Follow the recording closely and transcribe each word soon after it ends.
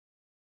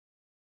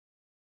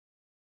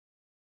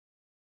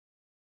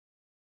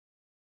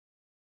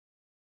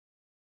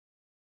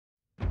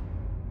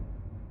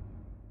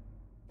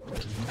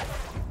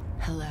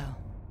Hello,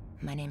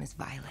 my name is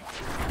Violet.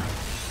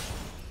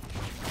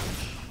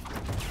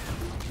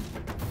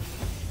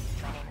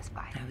 My name is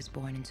Violet. I was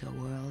born into a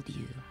world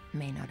you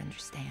may not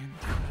understand.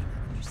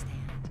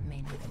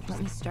 Let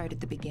me start at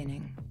the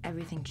beginning.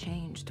 Everything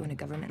changed when a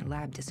government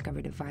lab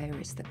discovered a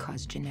virus that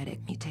caused genetic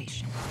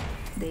mutation.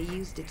 They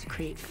used it to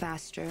create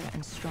faster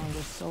and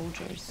stronger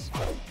soldiers.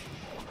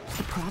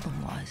 The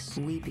problem was,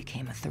 we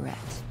became a threat.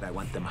 I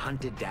want them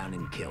hunted down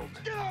and killed.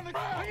 Get on the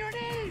ground! On your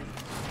knees!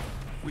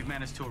 We've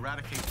managed to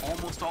eradicate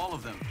almost all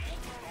of them.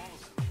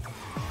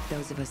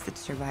 Those of us that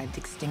survived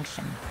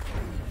extinction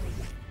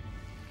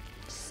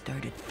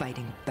started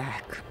fighting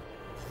back.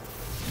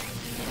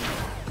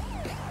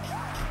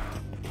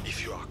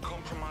 If you are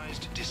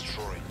compromised,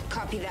 destroy.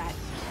 Copy that.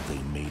 They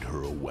made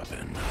her a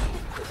weapon.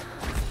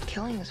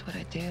 Killing is what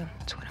I do.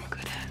 It's what I'm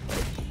good at.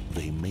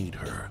 They made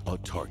her a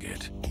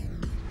target.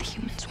 The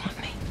humans want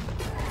me.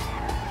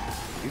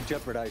 You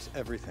jeopardize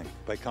everything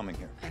by coming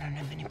here. I don't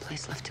have any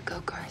place left to go,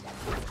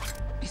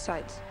 Garth.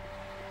 Besides,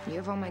 you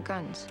have all my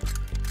guns.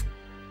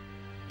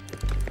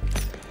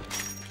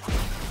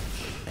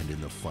 And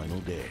in the final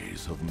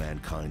days of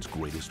mankind's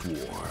greatest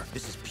war,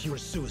 This is pure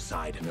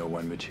suicide. No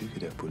one but you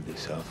could have pulled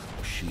this off.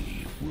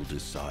 she will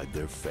decide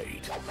their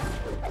fate.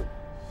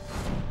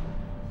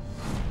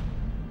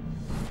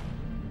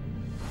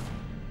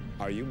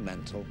 Are you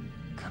mental?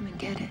 Come and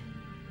get it.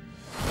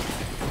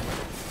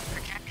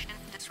 Projection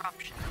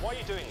disruption. Why are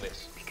you doing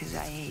this? Because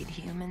I hate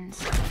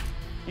humans.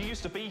 You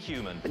used to be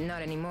human. But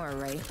not anymore,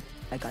 right?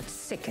 I got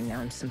sick and now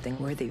I'm something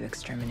worthy of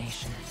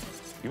extermination.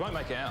 You won't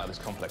make it out of this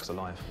complex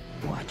alive.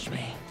 Watch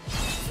me.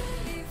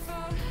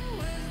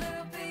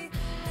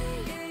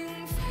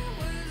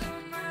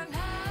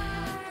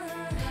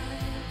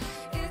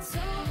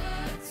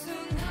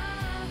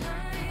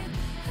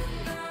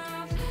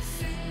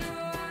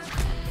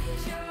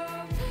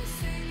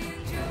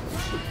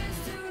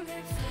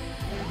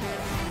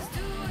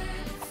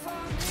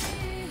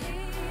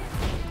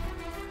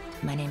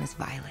 My name is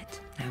Violet.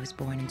 I was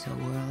born into a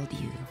world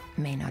you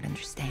may not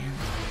understand.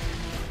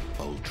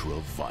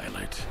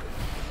 Ultraviolet.